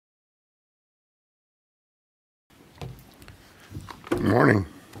morning.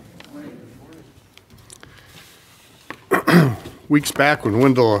 Weeks back when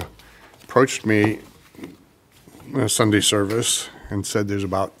Wendell approached me in a Sunday service and said there's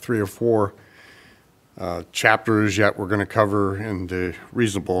about 3 or 4 chapters yet we're going to cover in the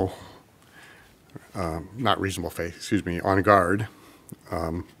On Guard.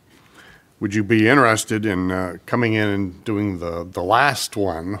 Would you be interested in coming in and doing the last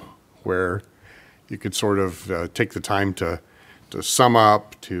one where you could sort of take the time to sum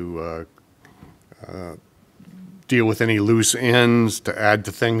up, to deal with any loose ends, to add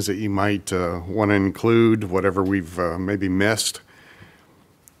to things that you might want to include, whatever we've maybe missed,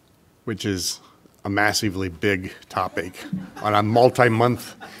 which is a massively big topic on a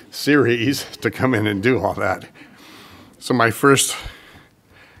multi-month series to come in and do all that. So my first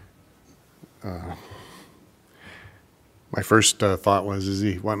thought was, does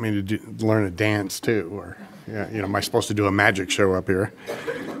he want me to learn a dance too? Or, am I supposed to do a magic show up here?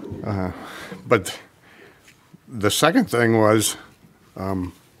 But the second thing was,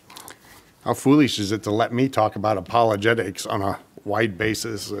 how foolish is it to let me talk about apologetics on a wide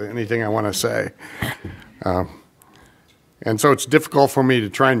basis, anything I want to say? And so it's difficult for me to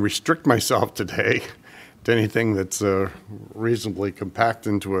try and restrict myself today to anything that's reasonably compact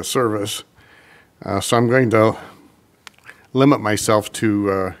into a service. So I'm going to limit myself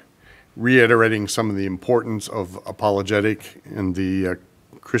to reiterating some of the importance of apologetic in the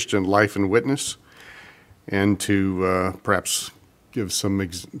Christian life and witness, and to perhaps give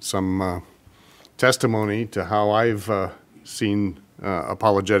some testimony to how I've seen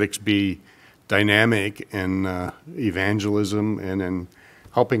apologetics be dynamic in evangelism and in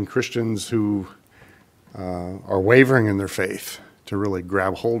helping Christians who are wavering in their faith to really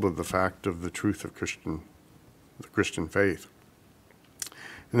grab hold of the fact of the truth of the Christian faith.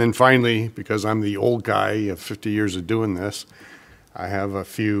 And then finally, because I'm the old guy of 50 years of doing this, I have a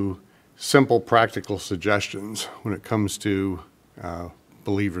few simple practical suggestions when it comes to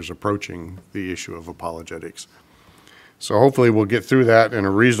believers approaching the issue of apologetics. So hopefully we'll get through that in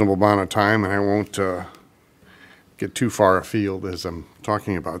a reasonable amount of time, and I won't get too far afield as I'm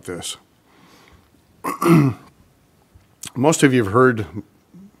talking about this. Most of you have heard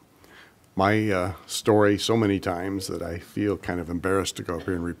my story so many times that I feel kind of embarrassed to go up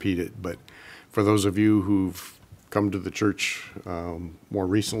here and repeat it. But for those of you who've come to the church more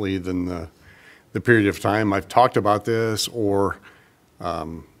recently than the period of time I've talked about this, or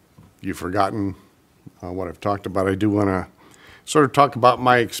you've forgotten what I've talked about, I do want to sort of talk about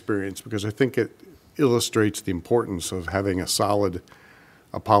my experience, because I think it illustrates the importance of having a solid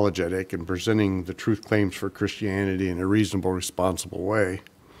apologetic and presenting the truth claims for Christianity in a reasonable, responsible way.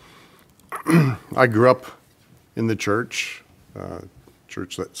 I grew up in the church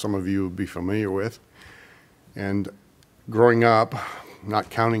that some of you would be familiar with. And growing up, not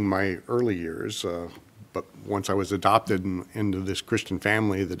counting my early years, but once I was adopted into this Christian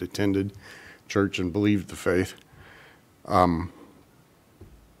family that attended church and believed the faith, I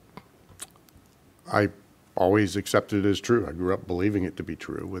always accepted it as true. I grew up believing it to be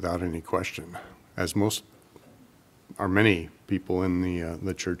true without any question, as many people in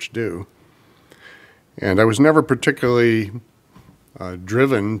the church do. And I was never particularly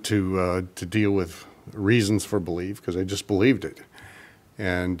driven to deal with reasons for belief, because I just believed it.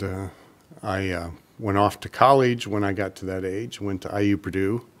 And I went off to college when I got to that age, went to IU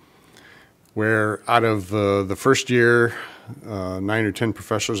Purdue, where out of the first year, 9 or 10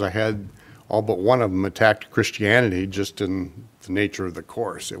 professors I had, all but one of them attacked Christianity just in the nature of the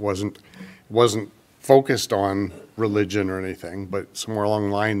course. It wasn't focused on religion or anything, but somewhere along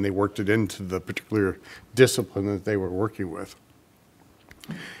the line they worked it into the particular discipline that they were working with.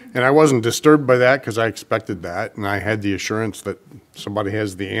 And I wasn't disturbed by that, because I expected that, and I had the assurance that somebody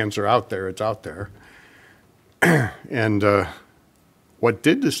has the answer out there, it's out there. And what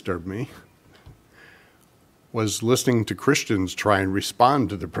did disturb me was listening to Christians try and respond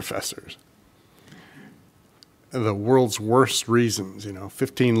to the professors. The world's worst reasons,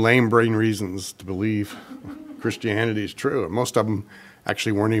 15 lame brain reasons to believe Christianity is true. And most of them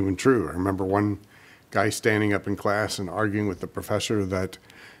actually weren't even true. I remember one guy standing up in class and arguing with the professor that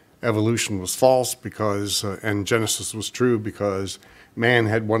evolution was false and Genesis was true because man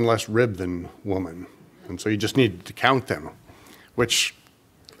had one less rib than woman. And so you just needed to count them, which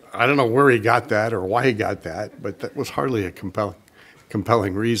I don't know where he got that or why he got that, but that was hardly a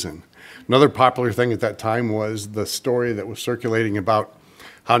compelling reason. Another popular thing at that time was the story that was circulating about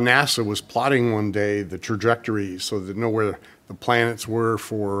how NASA was plotting one day the trajectories so that know where the planets were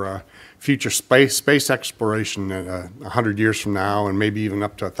for future space exploration at 100 years from now, and maybe even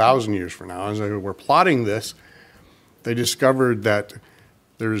up to 1,000 years from now. As they were plotting this, they discovered that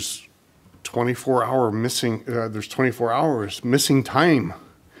there's 24 hours missing time.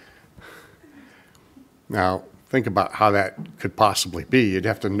 Now, think about how that could possibly be. You'd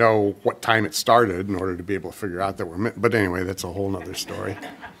have to know what time it started in order to be able to figure out that but anyway, that's a whole nother story.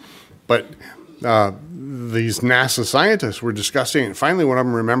 But these NASA scientists were discussing it, and finally one of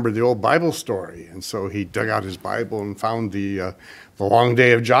them remembered the old Bible story, and so he dug out his Bible and found the long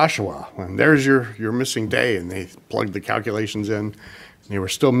day of Joshua, and there's your missing day, and they plugged the calculations in, and they were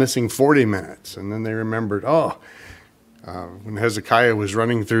still missing 40 minutes, and then they remembered, when Hezekiah was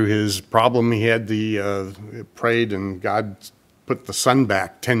running through his problem, he had prayed, and God put the sun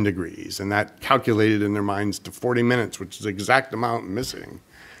back 10 degrees, and that calculated in their minds to 40 minutes, which is the exact amount missing.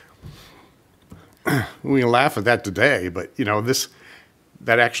 We can laugh at that today, but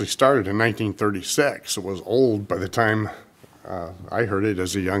that actually started in 1936. It was old by the time I heard it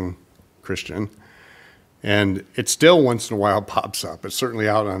as a young Christian, and it still once in a while pops up. It's certainly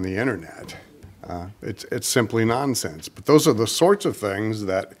out on the internet. It's simply nonsense. But those are the sorts of things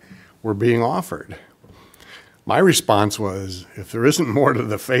that were being offered. My response was, if there isn't more to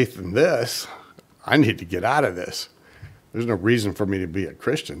the faith than this, I need to get out of this. There's no reason for me to be a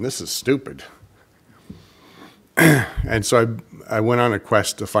Christian. This is stupid. And so I went on a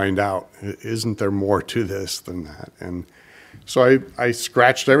quest to find out, isn't there more to this than that? And so I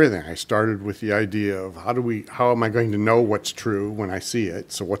scratched everything. I started with the idea of how am I going to know what's true when I see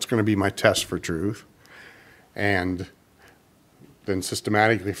it? So what's going to be my test for truth? And then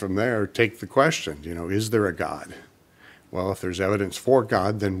systematically from there, take the question, is there a God? Well, if there's evidence for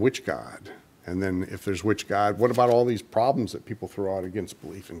God, then which God? And then if there's which God, what about all these problems that people throw out against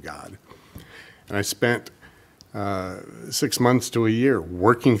belief in God? And I spent 6 months to a year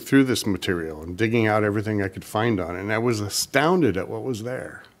working through this material and digging out everything I could find on it. And I was astounded at what was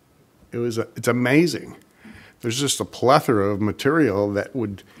there. It's amazing. There's just a plethora of material that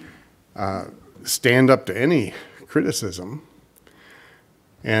would stand up to any criticism.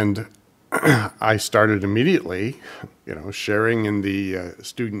 And I started immediately, sharing in the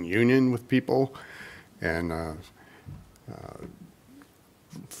student union with people and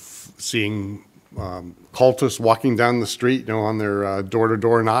seeing cultists walking down the street, on their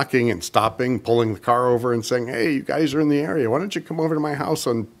door-to-door knocking and stopping, pulling the car over and saying, hey, you guys are in the area. Why don't you come over to my house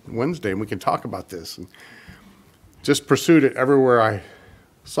on Wednesday and we can talk about this? And just pursued it everywhere I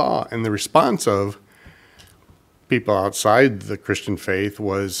saw. And the response of people outside the Christian faith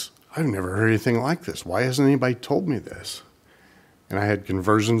was, I've never heard anything like this. Why hasn't anybody told me this? And I had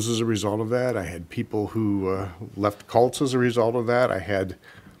conversions as a result of that. I had people who left cults as a result of that. I had,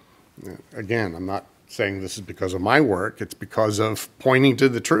 again, I'm not saying this is because of my work. It's because of pointing to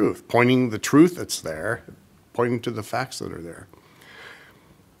the truth, pointing the truth that's there, pointing to the facts that are there.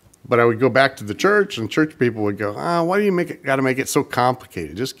 But I would go back to the church, and church people would go, why do you got to make it so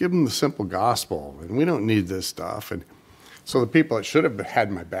complicated? Just give them the simple gospel, and we don't need this stuff. And so the people that should have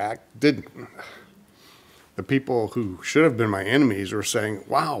had my back didn't. The people who should have been my enemies were saying,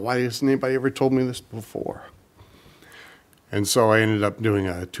 wow, why hasn't anybody ever told me this before? And so I ended up doing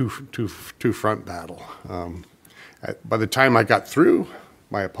a two-front battle. By the time I got through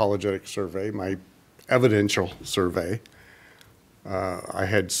my apologetic survey, my evidential survey, I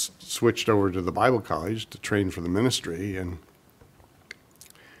had switched over to the Bible college to train for the ministry, and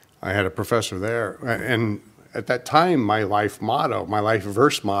I had a professor there. And at that time, my life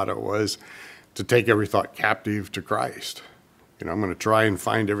verse motto was to take every thought captive to Christ. I'm going to try and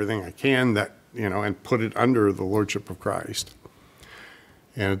find everything I can that, and put it under the lordship of Christ.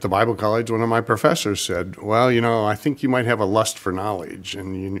 And at the Bible college, one of my professors said, well, I think you might have a lust for knowledge,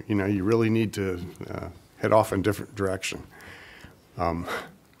 and you really need to head off in a different direction.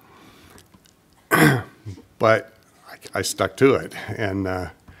 But I stuck to it, and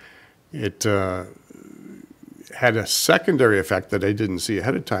it had a secondary effect that I didn't see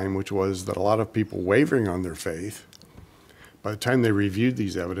ahead of time, which was that a lot of people wavering on their faith, by the time they reviewed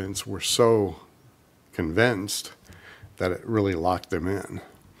these evidence, were so convinced that it really locked them in.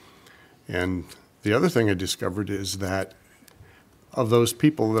 And the other thing I discovered is that of those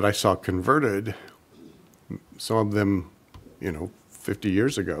people that I saw converted, some of them, 50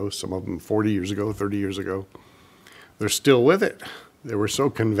 years ago, some of them 40 years ago, 30 years ago, they're still with it. They were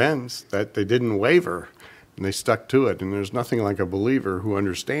so convinced that they didn't waver, and they stuck to it. And there's nothing like a believer who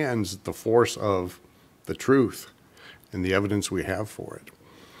understands the force of the truth and the evidence we have for it.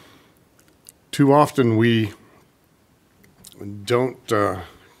 Too often we don't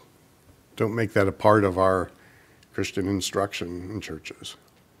make that a part of our Christian instruction in churches.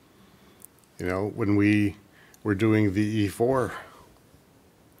 When we were doing the E4,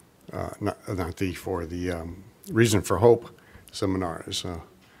 not the E4, the Reason for Hope seminars.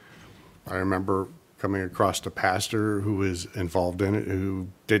 I remember coming across a pastor who was involved in it who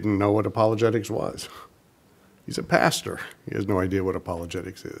didn't know what apologetics was. He's a pastor. He has no idea what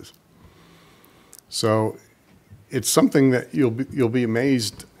apologetics is. So it's something that you'll be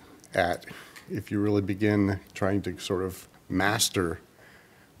amazed at if you really begin trying to sort of master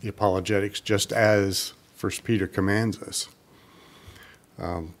the apologetics, just as 1 Peter commands us.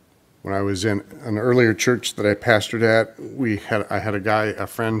 When I was in an earlier church that I pastored at, I had a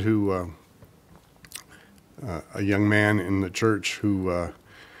friend who, a young man in the church who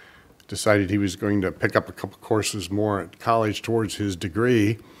decided he was going to pick up a couple courses more at college towards his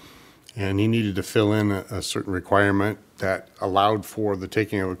degree, and he needed to fill in a certain requirement that allowed for the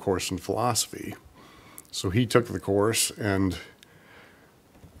taking of a course in philosophy. So he took the course, and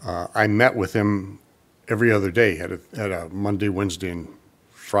I met with him every other day, had a Monday, Wednesday, and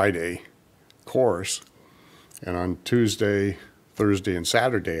Friday course, and on Tuesday, Thursday, and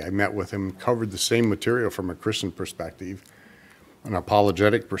Saturday, I met with him, covered the same material from a Christian perspective, an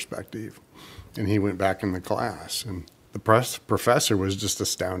apologetic perspective, and he went back in the class, and the professor was just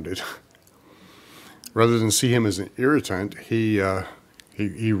astounded. Rather than see him as an irritant, he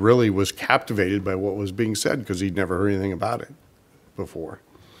really was captivated by what was being said because he'd never heard anything about it before.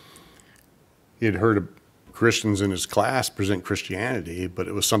 He had heard Christians in his class present Christianity, but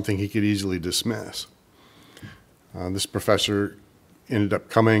it was something he could easily dismiss. This professor ended up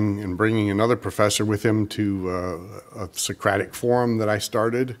coming and bringing another professor with him to a Socratic forum that I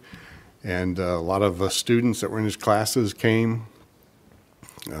started, and a lot of the students that were in his classes came.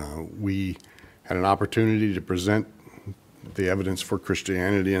 We had an opportunity to present the evidence for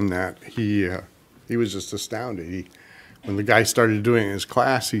Christianity in that. He was just astounded. When the guy started doing it in his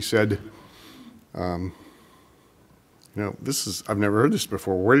class, he said, I've never heard this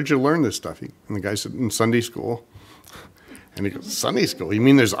before. Where did you learn this stuff? And the guy said, in Sunday school. And he goes, Sunday school? You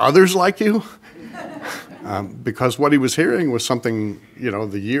mean there's others like you? Because what he was hearing was something,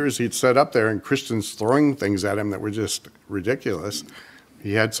 the years he'd set up there and Christians throwing things at him that were just ridiculous.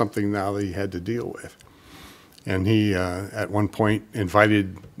 He had something now that he had to deal with. And he, at one point,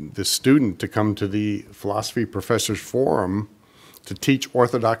 invited this student to come to the philosophy professors forum to teach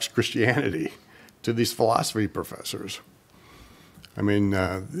Orthodox Christianity to these philosophy professors. I mean,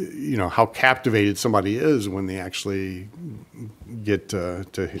 how captivated somebody is when they actually get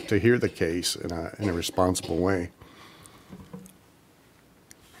to hear the case in a responsible way.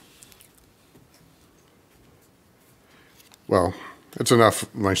 Well, that's enough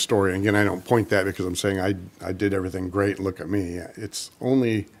of my story. Again, I don't point that because I'm saying I did everything great, look at me. It's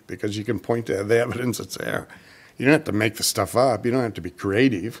only because you can point to the evidence that's there. You don't have to make the stuff up. You don't have to be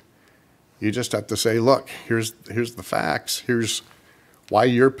creative. You just have to say, look, here's the facts. Here's why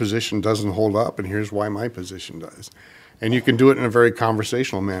your position doesn't hold up, and here's why my position does. And you can do it in a very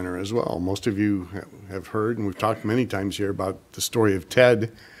conversational manner as well. Most of you have heard, and we've talked many times here about the story of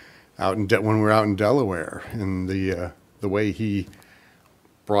Ted when we were out in Delaware, and the way he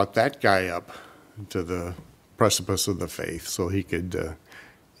brought that guy up to the precipice of the faith so he could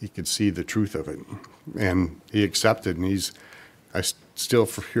see the truth of it. And he accepted, and I still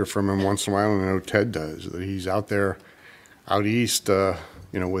hear from him once in a while, and I know Ted does, that he's out there, out east,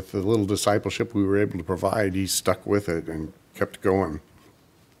 with the little discipleship we were able to provide, he stuck with it and kept going.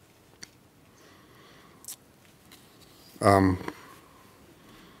 I'm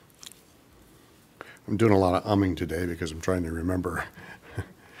doing a lot of umming today because I'm trying to remember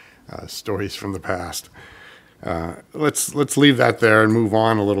stories from the past. Let's leave that there and move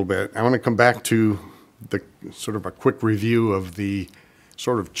on a little bit. I want to come back to the sort of a quick review of the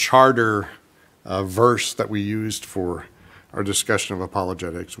sort of charter verse that we used for our discussion of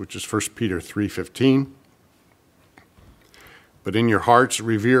apologetics, which is 1 Peter 3:15. But in your hearts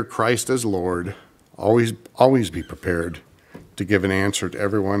revere Christ as Lord. Always be prepared to give an answer to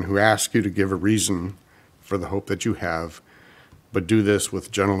everyone who asks you to give a reason for the hope that you have, but do this with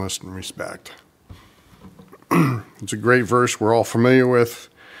gentleness and respect. It's a great verse we're all familiar with.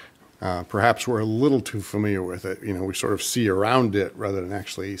 Perhaps we're a little too familiar with it. We sort of see around it rather than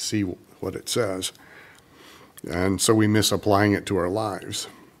actually see what it says. And so we miss applying it to our lives.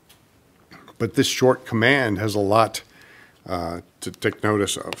 But this short command has a lot to take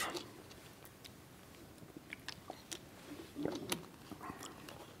notice of.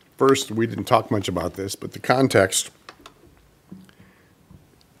 First, we didn't talk much about this, but the context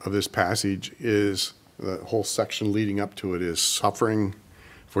of this passage is, the whole section leading up to it is suffering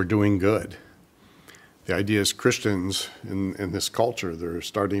for doing good. The idea is Christians in this culture, they're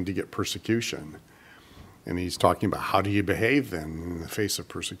starting to get persecution. And he's talking about how do you behave then in the face of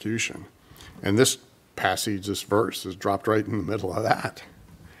persecution. And this passage, this verse is dropped right in the middle of that.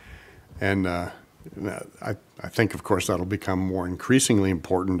 And I think, of course, that'll become more increasingly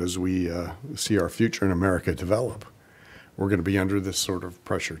important as we see our future in America develop. We're going to be under this sort of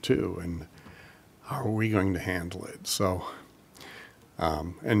pressure too, and how are we going to handle it? So,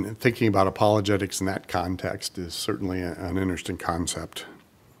 and thinking about apologetics in that context is certainly an interesting concept.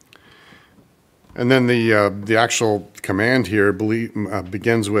 And then the actual command here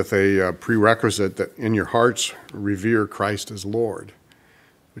begins with a prerequisite that in your hearts revere Christ as Lord,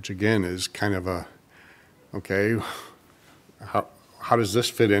 which again is kind of a, okay, how does this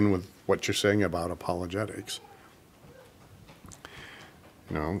fit in with what you're saying about apologetics?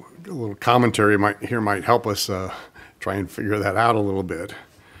 You know, a little commentary might help us try and figure that out a little bit.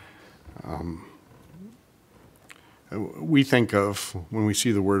 We think of, when we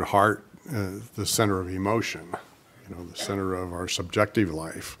see the word heart, the center of emotion, you know, the center of our subjective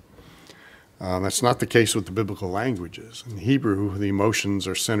life. That's not the case with the biblical languages. In Hebrew, the emotions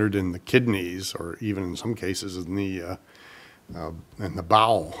are centered in the kidneys, or even in some cases in the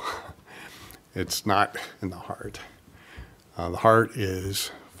bowel. It's not in the heart. The heart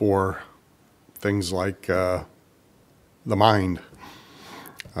is for things like the mind,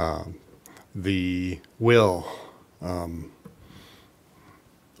 the will,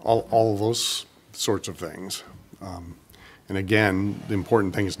 all of those sorts of things. And again, the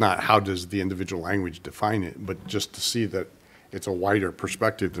important thing is not how does the individual language define it, but just to see that it's a wider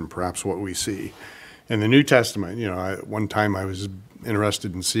perspective than perhaps what we see. In the New Testament, you know, one time I was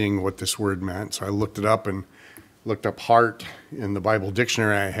interested in seeing what this word meant, so I looked it up and looked up heart in the Bible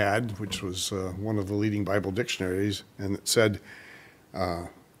dictionary I had, which was one of the leading Bible dictionaries, and it said,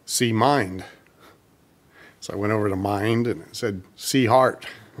 see mind. So I went over to mind and it said, see heart.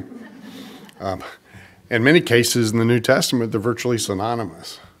 In many cases in the New Testament, they're virtually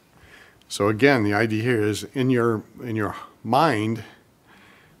synonymous. So again, the idea here is in your mind,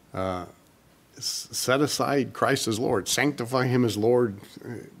 set aside Christ as Lord, sanctify him as Lord,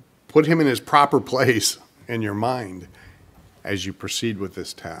 put him in his proper place in your mind as you proceed with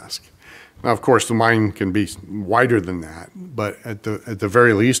this task. Now, of course, the mind can be wider than that, but at the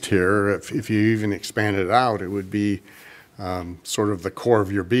very least here, if you even expand it out, it would be sort of the core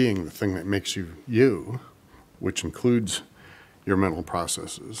of your being, the thing that makes you you, which includes your mental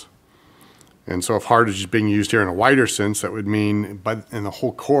processes. And so if heart is being used here in a wider sense, that would mean, but in the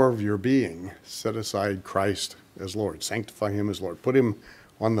whole core of your being, set aside Christ as Lord, sanctify him as Lord, put him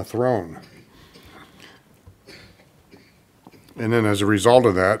on the throne. And then as a result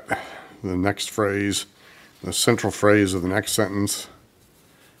of that, the next phrase, the central phrase of the next sentence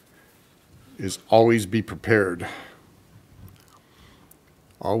is always be prepared.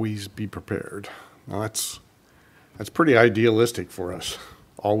 Always be prepared. Now that's pretty idealistic for us.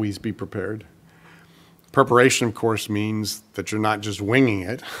 Always be prepared. Preparation, of course, means that you're not just winging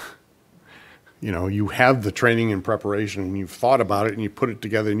it. You know, you have the training and preparation and you've thought about it and you put it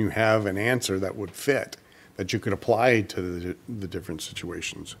together and you have an answer that would fit, that you could apply to the different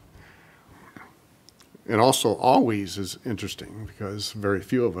situations. And also always is interesting because very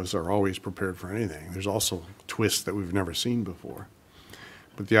few of us are always prepared for anything. There's also twists that we've never seen before.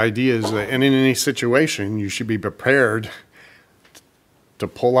 But the idea is that in any situation, you should be prepared to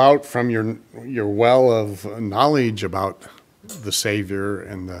pull out from your well of knowledge about the Savior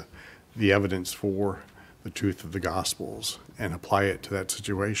and the evidence for the truth of the Gospels and apply it to that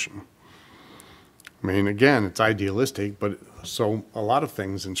situation. I mean, again, it's idealistic, but so a lot of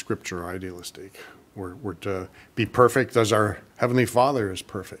things in Scripture are idealistic. We're to be perfect as our Heavenly Father is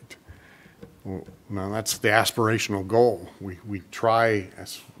perfect. Well, now that's the aspirational goal. We try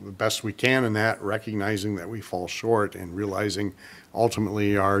as the best we can in that, recognizing that we fall short and realizing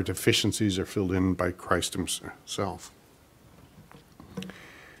ultimately our deficiencies are filled in by Christ himself.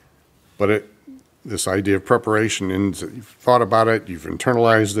 But this idea of preparation, and you've thought about it, you've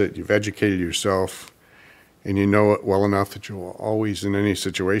internalized it, you've educated yourself, and you know it well enough that you will always in any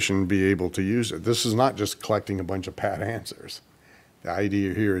situation be able to use it. This is not just collecting a bunch of pat answers. The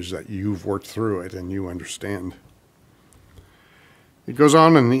idea here is that you've worked through it and you understand. It goes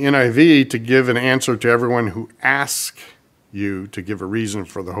on in the NIV to give an answer to everyone who asks you to give a reason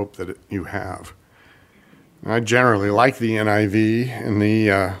for the hope that you have. I generally like the NIV, and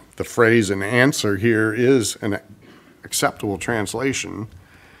the phrase "an answer" here is an acceptable translation,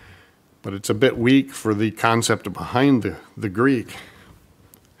 but it's a bit weak for the concept behind the Greek.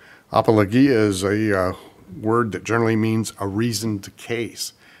 Apologia is a word that generally means a reasoned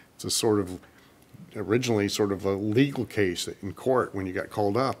case. It's originally sort of a legal case in court when you got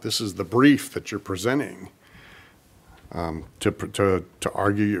called up. This is the brief that you're presenting to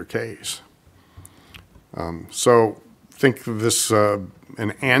argue your case. So think of this,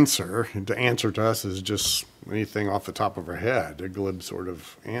 an answer. The answer to us is just anything off the top of our head, a glib sort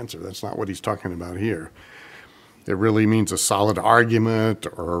of answer. That's not what he's talking about here. It really means a solid argument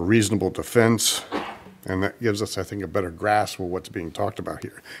or a reasonable defense. And that gives us, I think, a better grasp of what's being talked about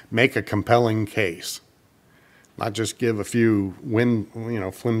here. Make a compelling case. Not just give a few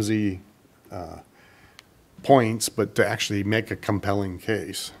flimsy points, but to actually make a compelling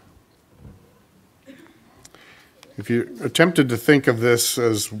case. If you attempted to think of this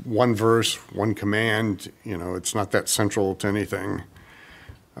as one verse, one command, it's not that central to anything.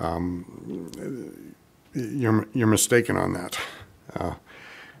 You're mistaken on that.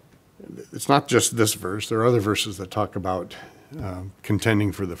 It's not just this verse. There are other verses that talk about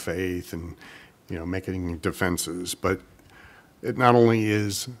contending for the faith and making defenses. But it not only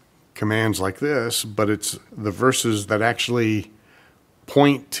is commands like this, but it's the verses that actually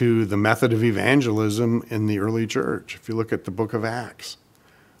point to the method of evangelism in the early church. If you look at the book of Acts,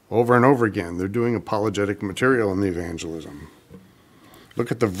 over and over again, they're doing apologetic material in the evangelism.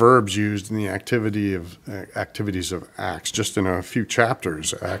 Look at the verbs used in the activities of Acts, just in a few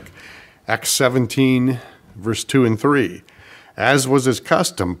chapters. Acts 17, verse 2 and 3. As was his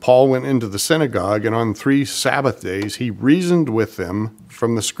custom, Paul went into the synagogue, and on 3 Sabbath days he reasoned with them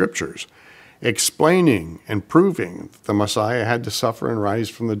from the Scriptures, explaining and proving that the Messiah had to suffer and rise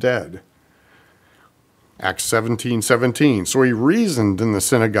from the dead. Acts 17:17. So he reasoned in the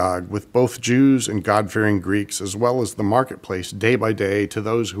synagogue with both Jews and God-fearing Greeks, as well as the marketplace, day by day, to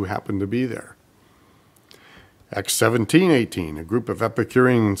those who happened to be there. Acts 17:18. A group of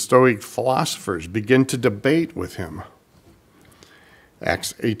Epicurean and Stoic philosophers begin to debate with him.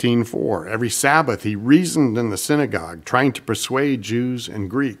 Acts 18:4. Every Sabbath he reasoned in the synagogue, trying to persuade Jews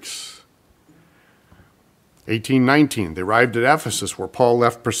and Greeks. 18:19, they arrived at Ephesus, where Paul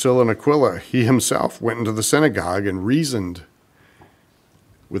left Priscilla and Aquila. He himself went into the synagogue and reasoned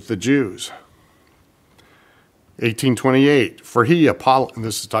with the Jews. 18:28,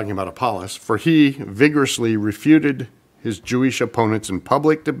 this is talking about Apollos, for he vigorously refuted his Jewish opponents in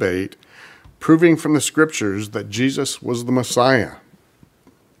public debate, proving from the Scriptures that Jesus was the Messiah.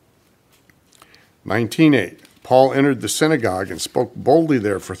 19:8, Paul entered the synagogue and spoke boldly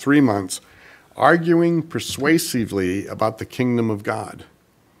there for 3 months, arguing persuasively about the kingdom of God.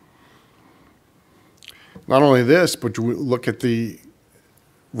 Not only this, but we look at the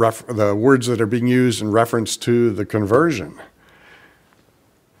words that are being used in reference to the conversion.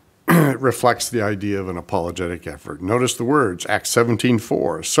 It reflects the idea of an apologetic effort. Notice the words, Acts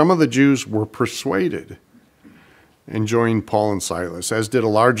 17:4. Some of the Jews were persuaded and joined Paul and Silas, as did a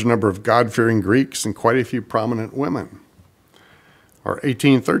large number of God-fearing Greeks and quite a few prominent women. Or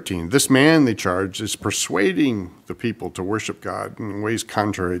 18:13, this man, they charged, is persuading the people to worship God in ways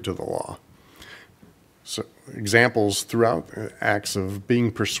contrary to the law. So examples throughout Acts of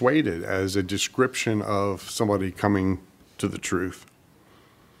being persuaded as a description of somebody coming to the truth.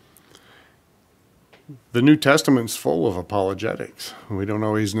 The New Testament's full of apologetics. We don't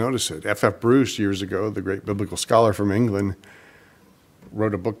always notice it. F.F. Bruce, years ago, the great biblical scholar from England,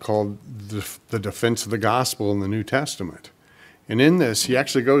 wrote a book called The Defense of the Gospel in the New Testament. And in this, he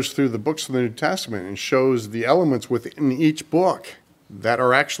actually goes through the books of the New Testament and shows the elements within each book that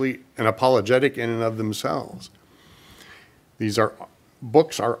are actually an apologetic in and of themselves.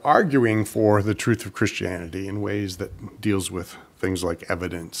 Books are arguing for the truth of Christianity in ways that deals with things like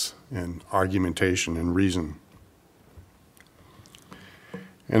evidence and argumentation and reason.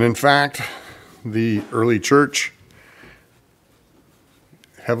 And in fact, the early church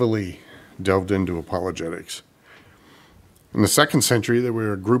heavily delved into apologetics. In the 2nd century, there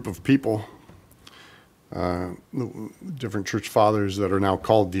were a group of people, different church fathers that are now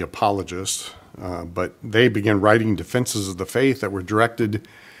called the apologists, but they began writing defenses of the faith that were directed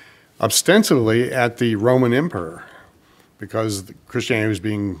ostensibly at the Roman emperor. Because Christianity was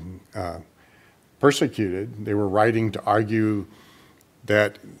being persecuted, they were writing to argue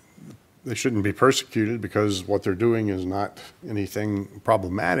that they shouldn't be persecuted because what they're doing is not anything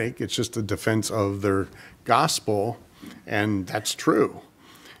problematic. It's just a defense of their gospel. And that's true.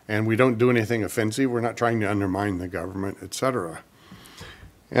 And we don't do anything offensive. We're not trying to undermine the government, etc.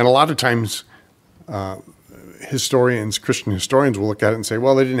 And a lot of times, Christian historians will look at it and say,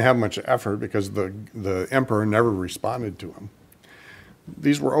 well, they didn't have much effort because the emperor never responded to them.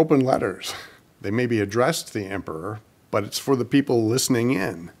 These were open letters. They may be addressed to the emperor, but it's for the people listening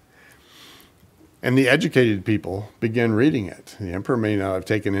in. And the educated people begin reading it. The emperor may not have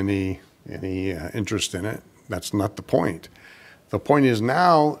taken any interest in it. That's not the point. The point is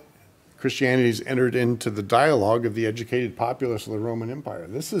now Christianity's entered into the dialogue of the educated populace of the Roman Empire.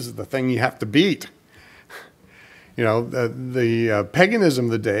 This is the thing you have to beat. The paganism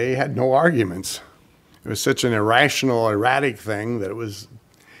of the day had no arguments. It was such an irrational, erratic thing that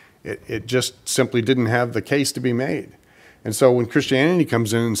it just simply didn't have the case to be made. And so when Christianity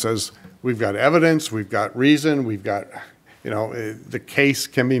comes in and says, we've got evidence, we've got reason, we've got, the case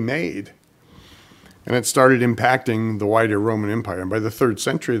can be made. And it started impacting the wider Roman Empire. And by the 3rd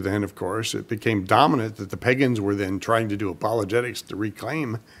century then, of course, it became dominant that the pagans were then trying to do apologetics to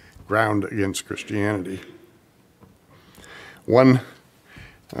reclaim ground against Christianity. One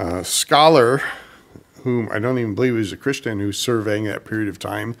scholar, whom I don't even believe was a Christian, who's surveying that period of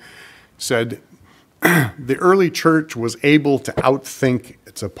time, said the early church was able to outthink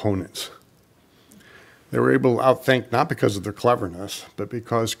its opponents. They were able to outthink not because of their cleverness, but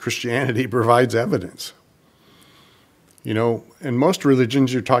because Christianity provides evidence. In most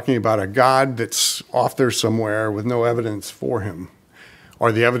religions, you're talking about a God that's off there somewhere with no evidence for him.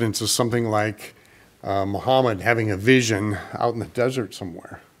 Or the evidence is something like Muhammad having a vision out in the desert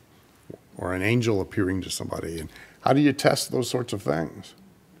somewhere, or an angel appearing to somebody. And how do you test those sorts of things?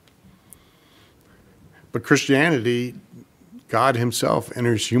 But Christianity, God himself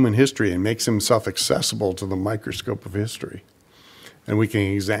enters human history and makes himself accessible to the microscope of history. And we can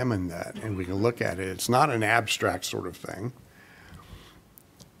examine that and we can look at it. It's not an abstract sort of thing.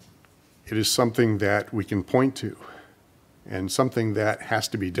 It is something that we can point to and something that has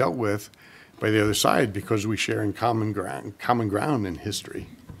to be dealt with by the other side because we share in common ground in history.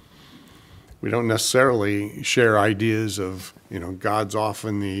 We don't necessarily share ideas of, God's off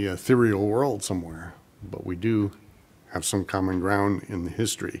in the ethereal world somewhere, but we do have some common ground in the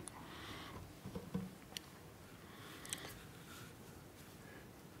history.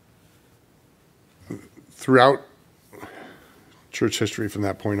 Throughout church history from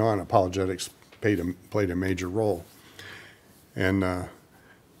that point on, apologetics played a major role. And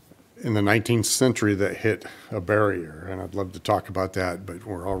in the 19th century, that hit a barrier, and I'd love to talk about that, but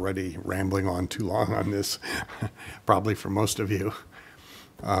we're already rambling on too long on this, probably for most of you.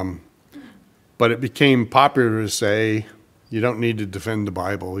 But it became popular to say, you don't need to defend the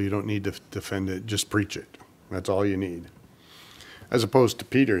Bible, you don't need to defend it, just preach it. That's all you need. As opposed to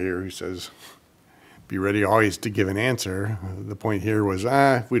Peter here, who says, be ready always to give an answer. The point here was,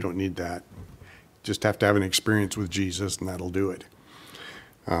 we don't need that. Just have to have an experience with Jesus, and that'll do it.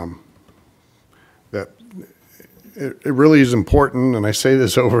 It really is important, and I say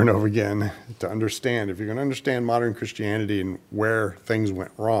this over and over again, to understand, if you're going to understand modern Christianity and where things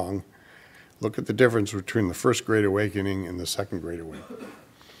went wrong, look at the difference between the First Great Awakening and the Second Great Awakening.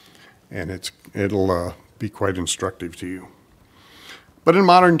 And it'll be quite instructive to you. But in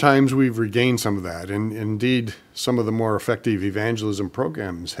modern times, we've regained some of that, and indeed, some of the more effective evangelism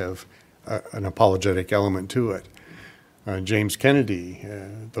programs have an apologetic element to it. James Kennedy,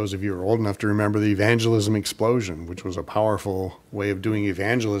 those of you who are old enough to remember the evangelism explosion, which was a powerful way of doing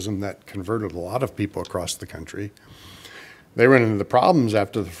evangelism that converted a lot of people across the country. They ran into the problems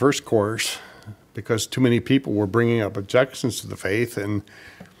after the first course because too many people were bringing up objections to the faith, and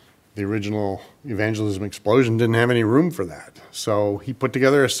the original evangelism explosion didn't have any room for that. So he put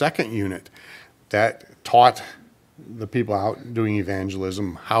together a second unit that taught the people out doing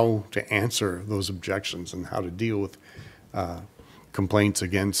evangelism how to answer those objections and how to deal with complaints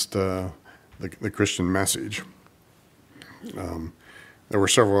against the Christian message. There were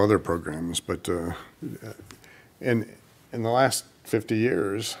several other programs, but in the last 50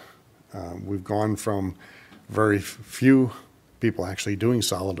 years, we've gone from very few people actually doing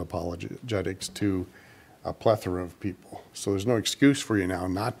solid apologetics to a plethora of people. So there's no excuse for you now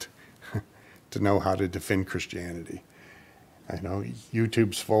not to know how to defend Christianity. I know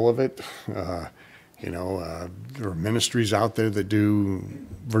YouTube's full of it. There are ministries out there that do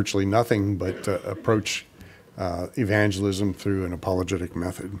virtually nothing but approach evangelism through an apologetic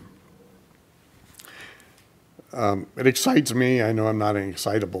method. It excites me. I know I'm not an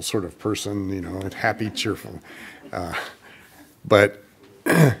excitable sort of person, happy, cheerful. But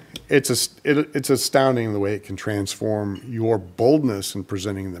it's astounding the way it can transform your boldness in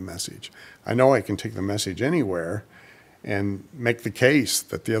presenting the message. I know I can take the message anywhere and make the case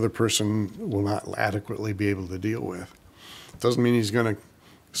that the other person will not adequately be able to deal with. It doesn't mean he's going to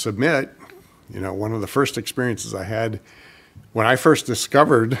submit. One of the first experiences I had when I first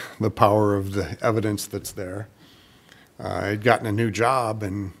discovered the power of the evidence that's there, I had gotten a new job,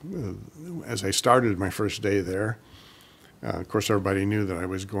 and as I started my first day there, of course, everybody knew that I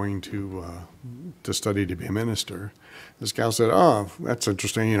was going to study to be a minister. This gal said, "Oh, that's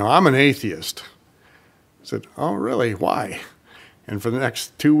interesting. I'm an atheist." I said, "Oh, really? Why?" And for the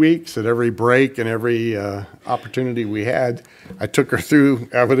next 2 weeks, at every break and every opportunity we had, I took her through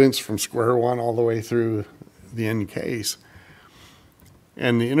evidence from square one all the way through the end case.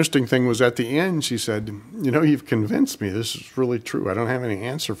 And the interesting thing was at the end, she said, you've convinced me this is really true. I don't have any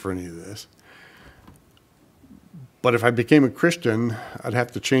answer for any of this. But if I became a Christian, I'd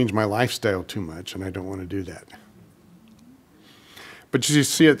have to change my lifestyle too much, and I don't want to do that. But you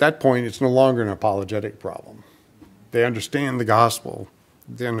see, at that point, it's no longer an apologetic problem. They understand the gospel.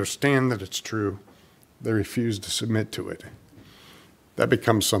 They understand that it's true. They refuse to submit to it. That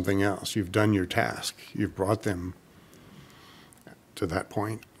becomes something else. You've done your task. You've brought them to that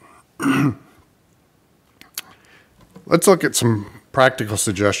point. Let's look at some practical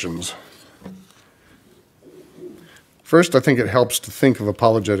suggestions. First, I think it helps to think of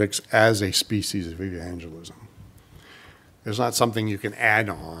apologetics as a species of evangelism. It's not something you can add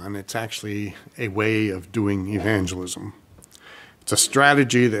on. It's actually a way of doing evangelism. It's a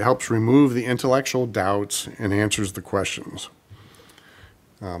strategy that helps remove the intellectual doubts and answers the questions.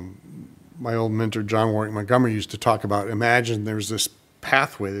 My old mentor, John Warwick Montgomery, used to talk about, imagine there's this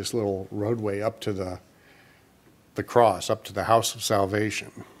pathway, this little roadway up to the cross, up to the house of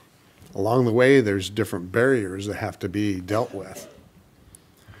salvation. Along the way, there's different barriers that have to be dealt with.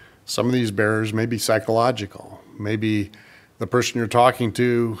 Some of these barriers may be psychological. Maybe the person you're talking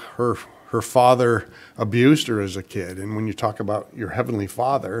to, her father abused her as a kid, and when you talk about your heavenly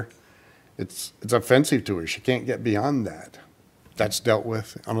Father, it's offensive to her. She can't get beyond that. That's dealt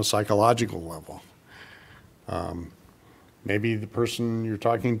with on a psychological level. Maybe the person you're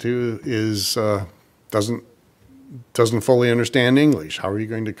talking to is doesn't fully understand English. How are you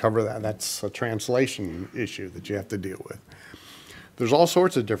going to cover that? That's a translation issue that you have to deal with. There's all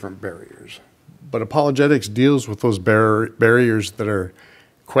sorts of different barriers, but apologetics deals with those barriers that are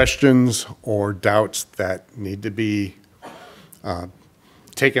questions or doubts that need to be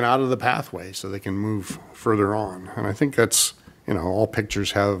taken out of the pathway so they can move further on. And I think that's, all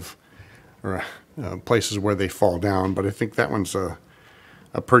pictures have places where they fall down, but I think that one's a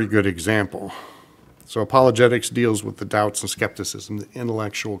pretty good example. So apologetics deals with the doubts and skepticism, the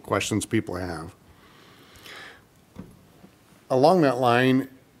intellectual questions people have. Along that line,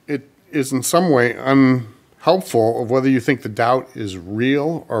 it is in some way unhelpful of whether you think the doubt is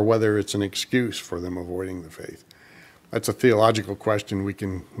real or whether it's an excuse for them avoiding the faith. That's a theological question we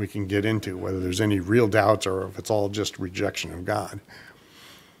can get into, whether there's any real doubts or if it's all just rejection of God.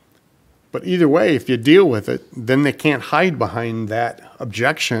 But either way, if you deal with it, then they can't hide behind that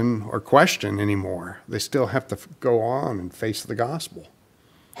objection or question anymore. They still have to go on and face the gospel.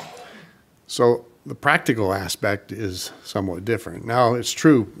 So the practical aspect is somewhat different. Now, it's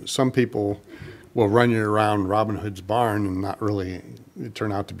true, some people will run you around Robin Hood's barn and not really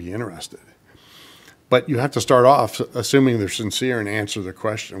turn out to be interested. But you have to start off assuming they're sincere and answer the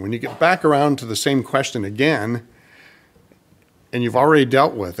question. When you get back around to the same question again, and you've already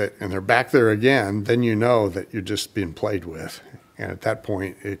dealt with it, and they're back there again, then you know that you're just being played with. And at that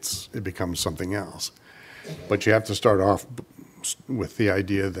point, it becomes something else. But you have to start off with the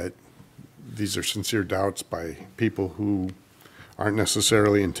idea that these are sincere doubts by people who aren't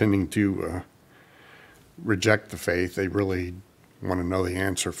necessarily intending to reject the faith. They really want to know the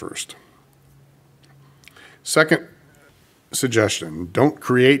answer first. Second suggestion, don't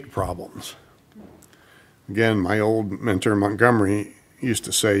create problems. Again, my old mentor, Montgomery, used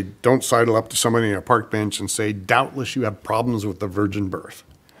to say, don't sidle up to somebody on a park bench and say, doubtless you have problems with the virgin birth.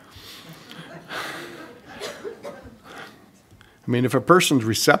 I mean, if a person's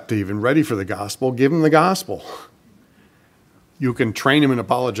receptive and ready for the gospel, give him the gospel. You can train him in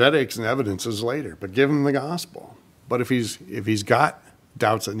apologetics and evidences later, but give him the gospel. But if he's got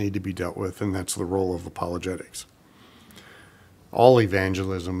doubts that need to be dealt with, then that's the role of apologetics. All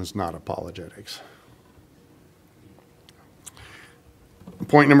evangelism is not apologetics.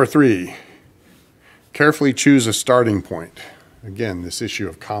 Point number 3, carefully choose a starting point. Again, this issue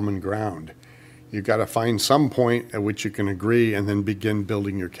of common ground. You've got to find some point at which you can agree and then begin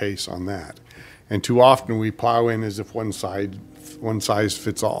building your case on that. And too often we plow in as if one size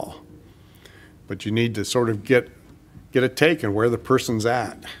fits all. But you need to sort of get a take on where the person's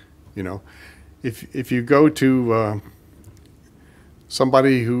at. If you go to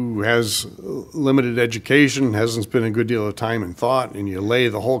somebody who has limited education, hasn't spent a good deal of time and thought, and you lay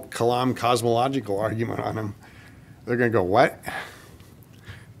the whole Kalam cosmological argument on them, they're going to go, what?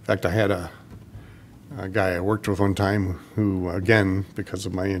 In fact, I had a guy I worked with one time who, again, because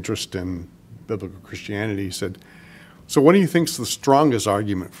of my interest in biblical Christianity, said, so what do you think is the strongest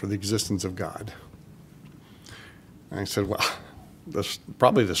argument for the existence of God? And I said, well,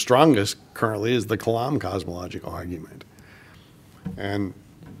 probably the strongest currently is the Kalam cosmological argument. And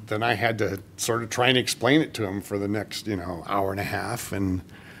then I had to sort of try and explain it to him for the next, hour and a half. And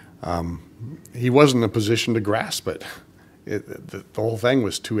He wasn't in a position to grasp it. The whole thing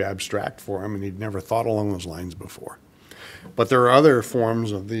was too abstract for him, and he'd never thought along those lines before. But there are other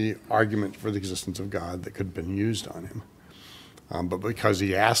forms of the argument for the existence of God that could have been used on him. But because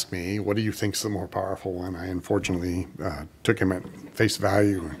he asked me, what do you think's the more powerful one, I unfortunately took him at face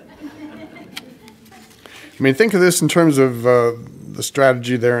value. I mean, think of this in terms of the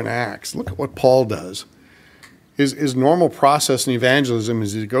strategy there in Acts. Look at what Paul does. His normal process in evangelism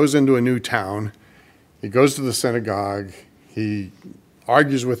is he goes into a new town, he goes to the synagogue, he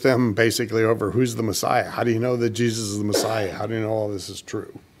argues with them basically over who's the Messiah. How do you know that Jesus is the Messiah? How do you know all this is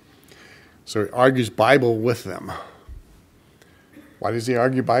true? So he argues Bible with them. Why does he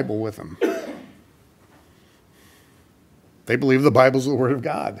argue Bible with them? They believe the Bible's the Word of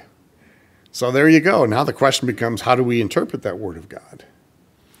God. So there you go. Now the question becomes, how do we interpret that Word of God?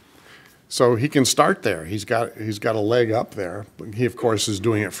 So he can start there. He's got a leg up there. He, of course, is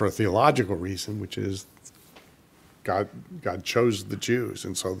doing it for a theological reason, which is God chose the Jews,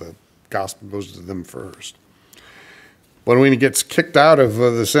 and so the gospel goes to them first. But when he gets kicked out of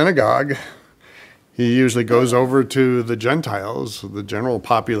the synagogue, he usually goes over to the Gentiles, the general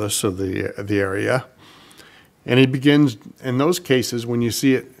populace of the area, and he begins, in those cases, when you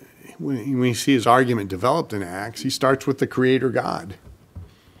see his argument developed in Acts, he starts with the Creator God.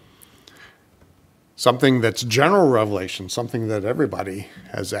 Something that's general revelation, something that everybody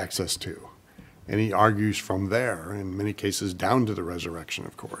has access to. And he argues from there, in many cases down to the resurrection,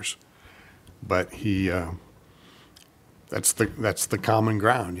 of course. But that's the common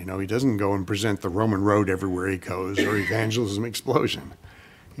ground. You know, he doesn't go and present the Roman road everywhere he goes or evangelism explosion.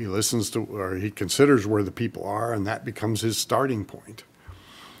 He listens to, or he considers where the people are, and that becomes his starting point.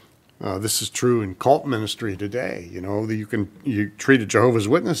 This is true in cult ministry today. You know, you treat a Jehovah's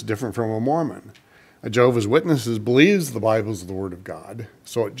Witness different from a Mormon. A Jehovah's Witness believes the Bible is the Word of God,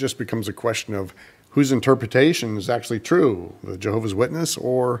 so it just becomes a question of whose interpretation is actually true, the Jehovah's Witness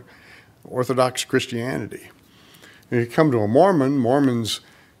or Orthodox Christianity. And if you come to a Mormon, Mormons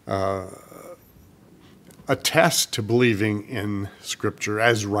attest to believing in Scripture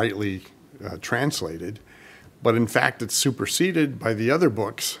as rightly translated, but in fact it's superseded by the other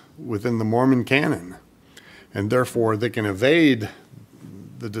books within the Mormon canon, and therefore they can evade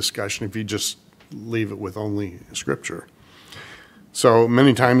the discussion if you just leave it with only Scripture. So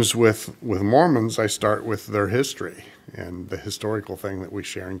many times with Mormons, I start with their history and the historical thing that we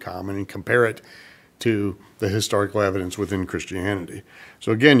share in common and compare it to the historical evidence within Christianity.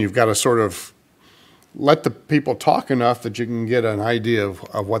 So again, you've got to sort of let the people talk enough that you can get an idea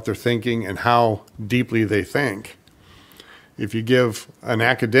of what they're thinking and how deeply they think. If you give an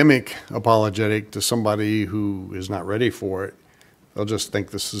academic apologetic to somebody who is not ready for it, they'll just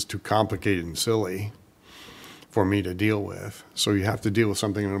think this is too complicated and silly for me to deal with. So you have to deal with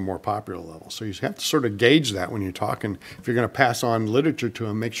something at a more popular level. So you have to sort of gauge that when you're talking. If you're going to pass on literature to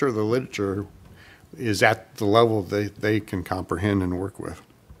them, make sure the literature is at the level they can comprehend and work with.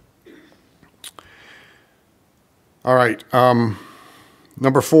 All right,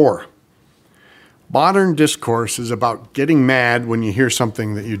 number 4. Modern discourse is about getting mad when you hear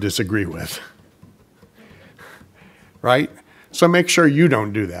something that you disagree with. Right? So make sure you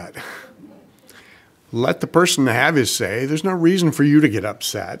don't do that. Let the person have his say. There's no reason for you to get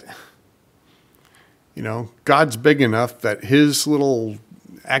upset. You know, God's big enough that his little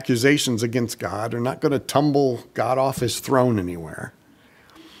accusations against God are not going to tumble God off his throne anywhere.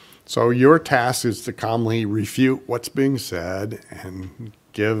 So your task is to calmly refute what's being said and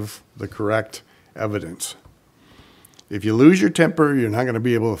give the correct evidence. If you lose your temper, you're not going to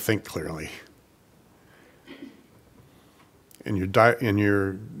be able to think clearly. And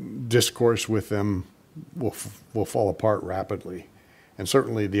your discourse with them will fall apart rapidly. And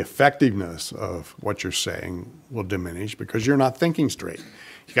certainly the effectiveness of what you're saying will diminish because you're not thinking straight.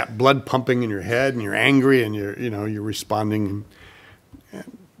 You got blood pumping in your head and you're angry and you're responding.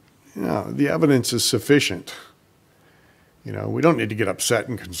 And, the evidence is sufficient. We don't need to get upset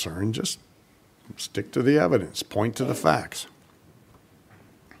and concerned. Just stick to the evidence. Point to the facts.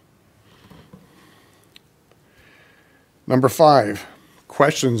 Number 5,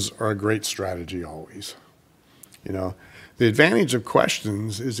 questions are a great strategy always. The advantage of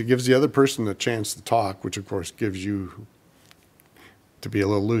questions is it gives the other person a chance to talk, which of course gives you, to be a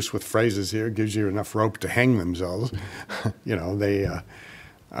little loose with phrases here, gives you enough rope to hang themselves. But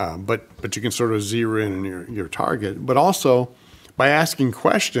you can sort of zero in on your target. But also, by asking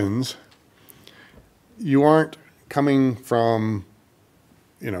questions, you aren't coming from,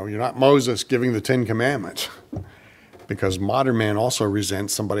 you're not Moses giving the 10 Commandments. Because modern man also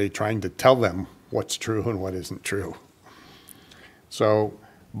resents somebody trying to tell them what's true and what isn't true. So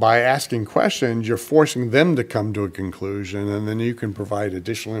By asking questions, you're forcing them to come to a conclusion, and then you can provide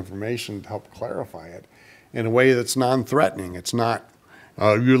additional information to help clarify it in a way that's non-threatening. It's not,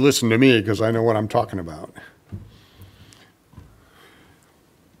 you listen to me because I know what I'm talking about.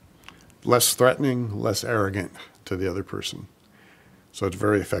 Less threatening, less arrogant to the other person. So it's a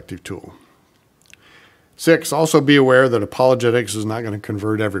very effective tool. 6, also be aware that apologetics is not going to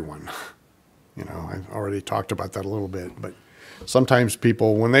convert everyone. I've already talked about that a little bit, but sometimes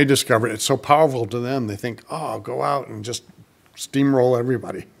people, when they discover it, it's so powerful to them, they think, oh, I'll go out and just steamroll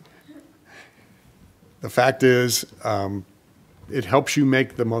everybody. The fact is, it helps you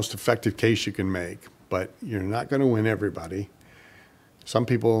make the most effective case you can make, but you're not going to win everybody. Some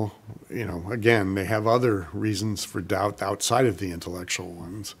people, again, they have other reasons for doubt outside of the intellectual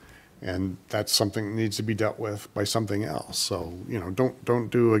ones, and that's something that needs to be dealt with by something else. So,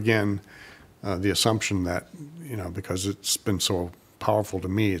 don't do, again, the assumption that, because it's been so powerful to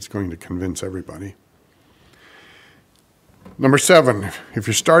me, it's going to convince everybody. Number 7, if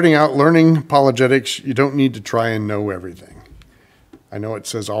you're starting out learning apologetics, you don't need to try and know everything. I know it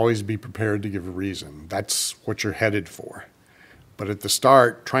says always be prepared to give a reason. That's what you're headed for. But at the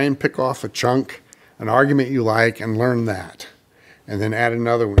start, try and pick off a chunk, an argument you like, and learn that. And then add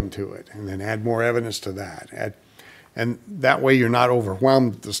another one to it, and then add more evidence to that. And that way you're not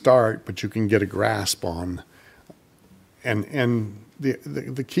overwhelmed at the start, but you can get a grasp on. And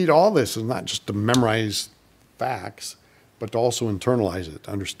the key to all this is not just to memorize facts, but to also internalize it,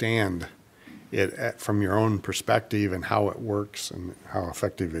 to understand it from your own perspective and how it works and how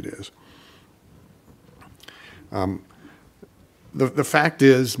effective it is. The fact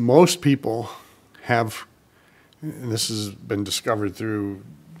is, most people have, and this has been discovered through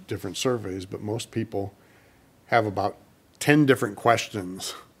different surveys, but most people have about 10 different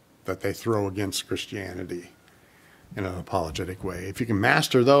questions that they throw against Christianity in an apologetic way. If you can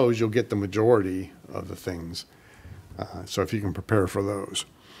master those, you'll get the majority of the things. So if you can prepare for those.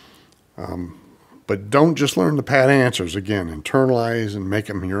 But don't just learn the pat answers. Again, internalize and make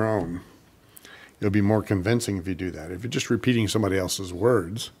them your own. It'll be more convincing if you do that. If you're just repeating somebody else's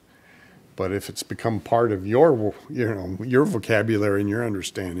words, but if it's become part of your vocabulary and your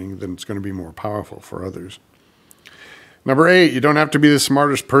understanding, then it's going to be more powerful for others. Number 8, you don't have to be the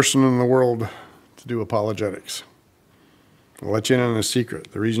smartest person in the world to do apologetics. I'll let you in on a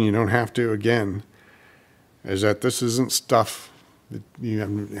secret. The reason you don't have to, again, is that this isn't stuff that you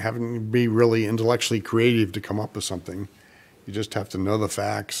haven't to be really intellectually creative to come up with something. You just have to know the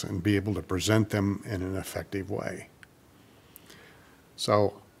facts and be able to present them in an effective way.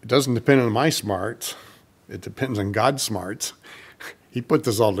 So it doesn't depend on my smarts. It depends on God's smarts. He put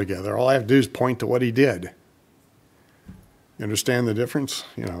this all together. All I have to do is point to what he did. You understand the difference?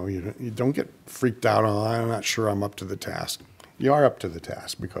 You don't get freaked out on, I'm not sure I'm up to the task. You are up to the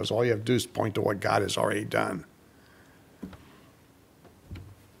task because all you have to do is point to what God has already done.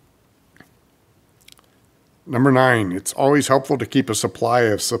 Number 9, it's always helpful to keep a supply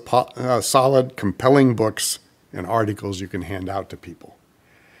of solid, compelling books and articles you can hand out to people.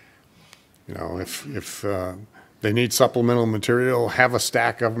 If they need supplemental material, have a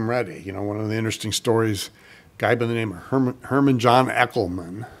stack of them ready. One of the interesting stories, a guy by the name of Herman John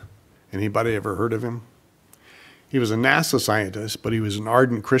Eckelmann. Anybody ever heard of him? He was a NASA scientist, but he was an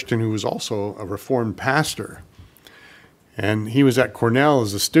ardent Christian who was also a Reformed pastor. And he was at Cornell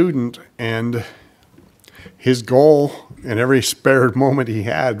as a student, and his goal in every spare moment he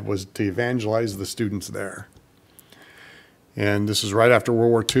had was to evangelize the students there. And this is right after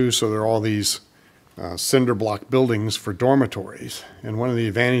World War II, so there are all these cinder block buildings for dormitories. And one of the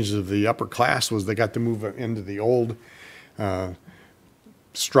advantages of the upper class was they got to move into the old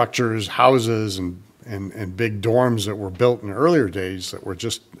structures, houses, and big dorms that were built in earlier days that were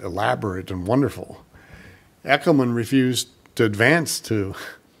just elaborate and wonderful. Eckelmann refused to advance to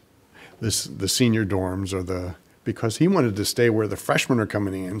the senior dorms because he wanted to stay where the freshmen are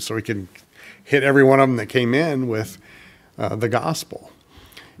coming in so he could hit every one of them that came in with the gospel.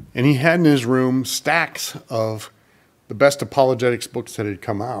 And he had in his room stacks of the best apologetics books that had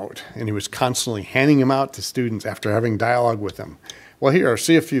come out, and he was constantly handing them out to students after having dialogue with them. Well, here,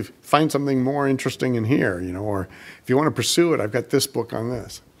 see if you find something more interesting in here, or if you want to pursue it, I've got this book on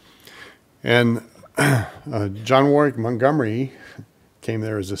this. And John Warwick Montgomery came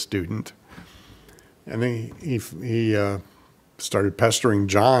there as a student, and he started pestering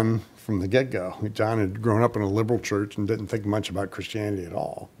John from the get-go. John had grown up in a liberal church and didn't think much about Christianity at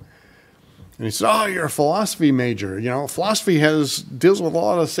all. And he said, oh, you're a philosophy major. Philosophy deals with a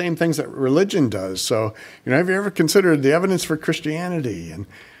lot of the same things that religion does. So, have you ever considered the evidence for Christianity? And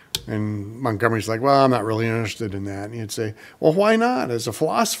And Montgomery's like, well, I'm not really interested in that. And he'd say, well, why not? As a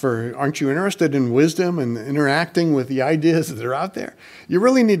philosopher, aren't you interested in wisdom and interacting with the ideas that are out there? You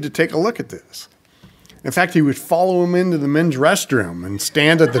really need to take a look at this. In fact, he would follow him into the men's restroom and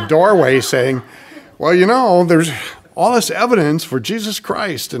stand at the doorway saying, well, you know, there's all this evidence for Jesus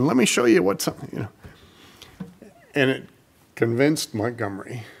Christ, and let me show you what's, you know. And it convinced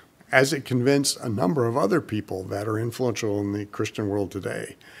Montgomery, as it convinced a number of other people that are influential in the Christian world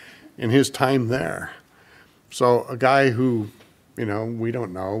today in his time there. So a guy who, you know, we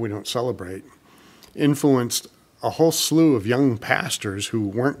don't celebrate, influenced a whole slew of young pastors who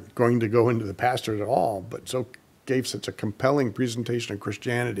weren't going to go into the pastorate at all, but so gave such a compelling presentation of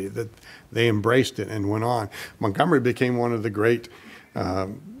Christianity that they embraced it and went on. Montgomery became one of the great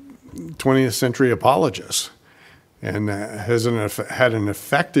 20th century apologists, and had an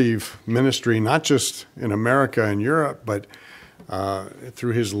effective ministry, not just in America and Europe, but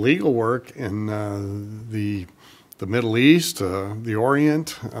through his legal work in the Middle East, the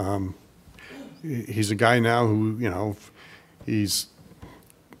Orient. He's a guy now who, you know, he's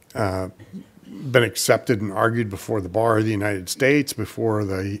been accepted and argued before the bar of the United States, before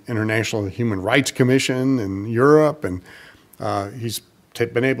the International Human Rights Commission in Europe, and he's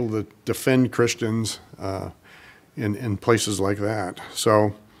been able to defend Christians in places like that.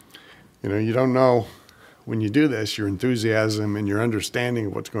 So, you know, you don't know when you do this, your enthusiasm and your understanding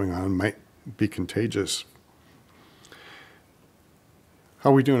of what's going on might be contagious. How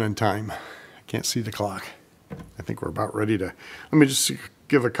are we doing on time? I can't see the clock. I think we're about ready to, let me just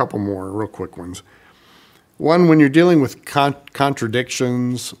give a couple more real quick ones. One, when you're dealing with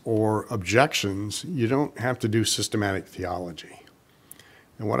contradictions or objections, you don't have to do systematic theology.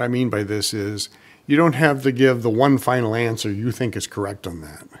 And what I mean by this is you don't have to give the one final answer you think is correct on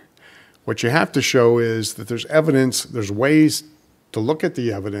that. What you have to show is that there's evidence, there's ways to look at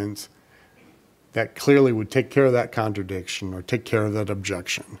the evidence that clearly would take care of that contradiction or take care of that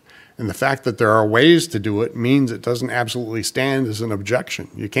objection. And the fact that there are ways to do it means it doesn't absolutely stand as an objection.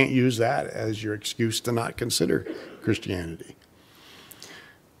 You can't use that as your excuse to not consider Christianity.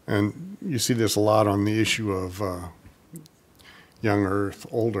 And you see this a lot on the issue of young earth,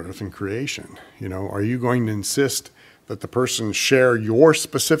 old earth, and creation. You know, are you going to insist that the person share your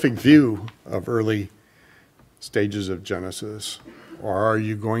specific view of early stages of Genesis? Or are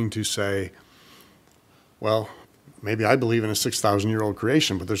you going to say, well, maybe I believe in a 6,000-year-old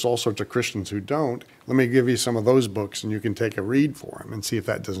creation, but there's all sorts of Christians who don't. Let me give you some of those books, and you can take a read for them and see if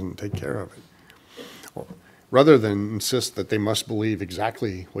that doesn't take care of it. Or, rather than insist that they must believe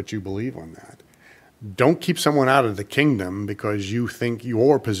exactly what you believe on that. Don't keep someone out of the kingdom because you think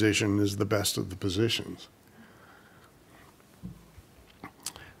your position is the best of the positions.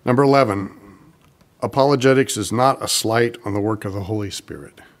 Number 11, apologetics is not a slight on the work of the Holy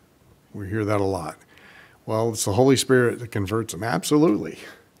Spirit. We hear that a lot. Well, it's the Holy Spirit that converts them. Absolutely.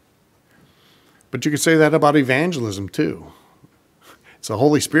 But you could say that about evangelism too. It's the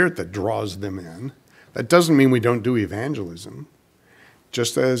Holy Spirit that draws them in. That doesn't mean we don't do evangelism.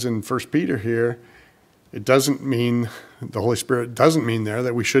 Just as in 1 Peter here, it doesn't mean, the Holy Spirit doesn't mean there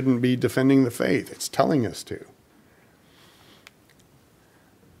that we shouldn't be defending the faith. It's telling us to.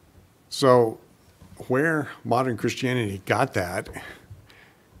 So where modern Christianity got that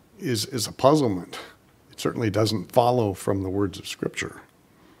is a puzzlement. It certainly doesn't follow from the words of Scripture.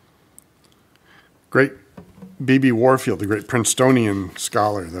 Great B.B. Warfield, the great Princetonian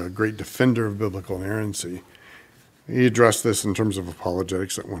scholar, the great defender of biblical inerrancy, he addressed this in terms of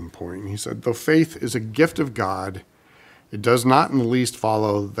apologetics at one point. He said, though faith is a gift of God, it does not in the least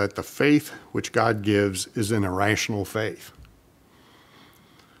follow that the faith which God gives is an irrational faith.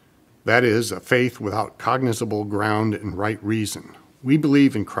 That is, a faith without cognizable ground and right reason. We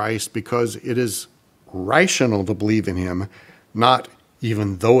believe in Christ because it is rational to believe in him, not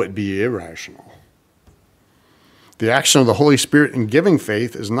even though it be irrational. The action of the Holy Spirit in giving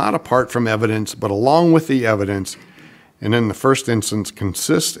faith is not apart from evidence, but along with the evidence, and in the first instance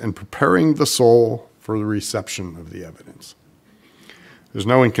consists in preparing the soul for the reception of the evidence. There's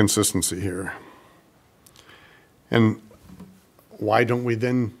no inconsistency here. And why don't we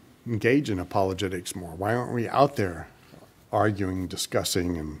then engage in apologetics more? Why aren't we out there arguing,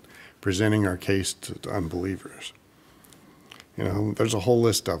 discussing, and presenting our case to unbelievers? You know, there's a whole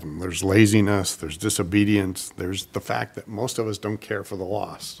list of them. There's laziness, there's disobedience, there's the fact that most of us don't care for the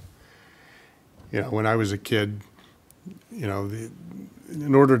lost. You know, when I was a kid, you know,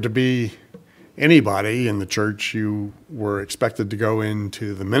 in order to be anybody in the church, you were expected to go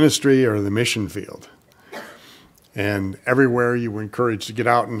into the ministry or the mission field. And everywhere you were encouraged to get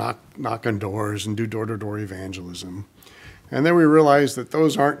out and knock on doors and do door-to-door evangelism. And then we realized that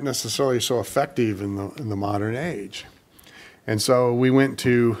those aren't necessarily so effective in the modern age. And so we went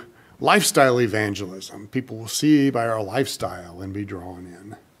to lifestyle evangelism. People will see by our lifestyle and be drawn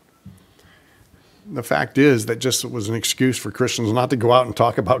in. The fact is that just was an excuse for Christians not to go out and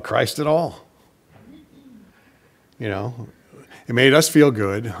talk about Christ at all. You know, it made us feel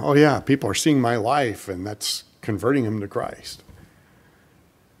good. Oh yeah, people are seeing my life and that's converting them to Christ.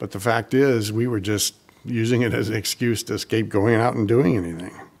 But the fact is we were just using it as an excuse to escape going out and doing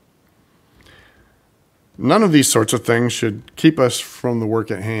anything. None of these sorts of things should keep us from the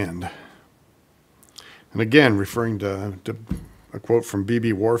work at hand. And again, referring to a quote from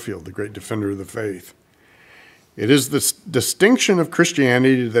B.B. Warfield, the great defender of the faith. It is the distinction of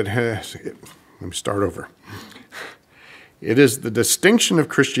Christianity that has... Let me start over. It is the distinction of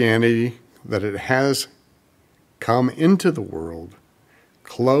Christianity that it has come into the world,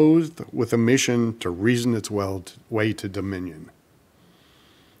 clothed with a mission to reason its way to dominion.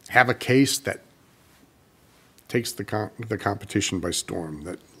 Have a case that takes the competition by storm,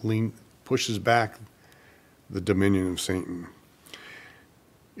 that pushes back the dominion of Satan.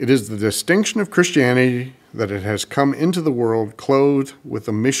 It is the distinction of Christianity that it has come into the world clothed with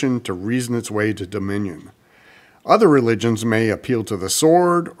a mission to reason its way to dominion. Other religions may appeal to the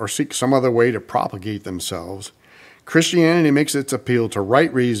sword or seek some other way to propagate themselves. Christianity makes its appeal to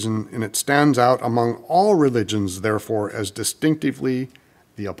right reason, and it stands out among all religions, therefore, as distinctively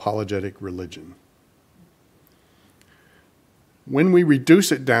the apologetic religion. When we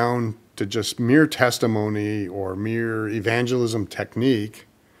reduce it down to just mere testimony or mere evangelism technique,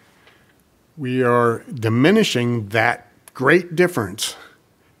 we are diminishing that great difference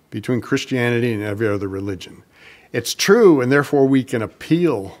between Christianity and every other religion. It's true, and therefore we can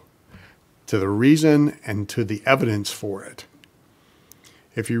appeal to the reason and to the evidence for it.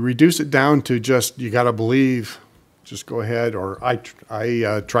 If you reduce it down to just, you got to believe, just go ahead, or I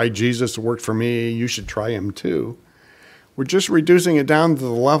tried Jesus, it worked for me, you should try him too. We're just reducing it down to the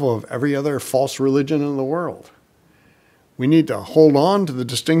level of every other false religion in the world. We need to hold on to the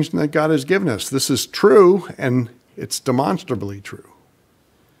distinction that God has given us. This is true, and it's demonstrably true.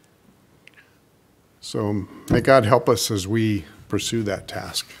 So may God help us as we pursue that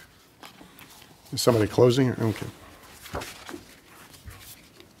task. Is somebody closing? Okay.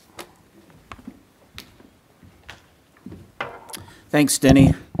 Thanks,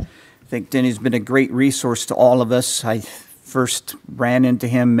 Denny. I think Denny's been a great resource to all of us. I first ran into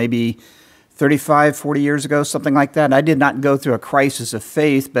him maybe 35, 40 years ago, something like that. I did not go through a crisis of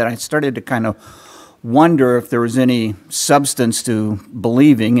faith, but I started to kind of wonder if there was any substance to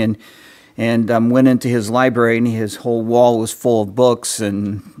believing, and went into his library, and his whole wall was full of books,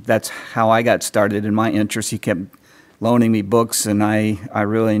 and that's how I got started in my interest. He kept loaning me books, and I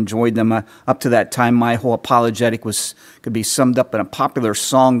really enjoyed them. Up to that time, my whole apologetic could be summed up in a popular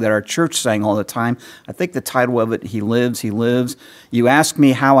song that our church sang all the time. I think the title of it, He Lives, He Lives. You ask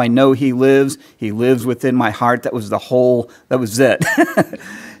me how I know He lives within my heart. That was it.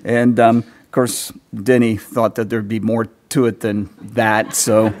 And of course, Denny thought that there'd be more to it than that,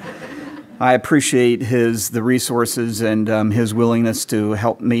 so I appreciate the resources and his willingness to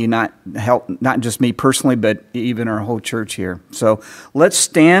help me, not just me personally, but even our whole church here. So let's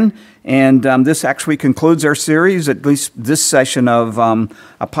stand, and this actually concludes our series, at least this session of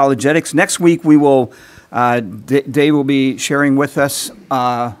apologetics. Next week we will, Dave will be sharing with us,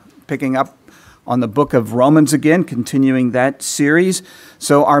 picking up on the book of Romans again, continuing that series.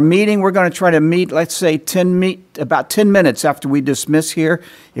 So our meeting, we're going to try to meet, let's say, about 10 minutes after we dismiss here.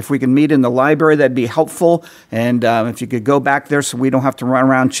 If we can meet in the library, that'd be helpful. And if you could go back there so we don't have to run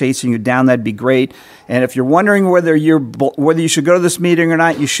around chasing you down, that'd be great. And if you're wondering whether you should go to this meeting or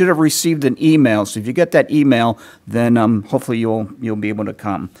not, you should have received an email. So if you get that email, then hopefully you'll be able to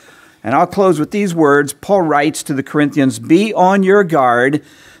come. And I'll close with these words. Paul writes to the Corinthians, "Be on your guard,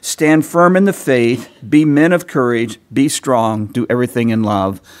 stand firm in the faith, be men of courage, be strong, do everything in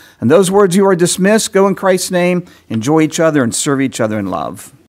love." And those words, you are dismissed. Go in Christ's name, enjoy each other, and serve each other in love.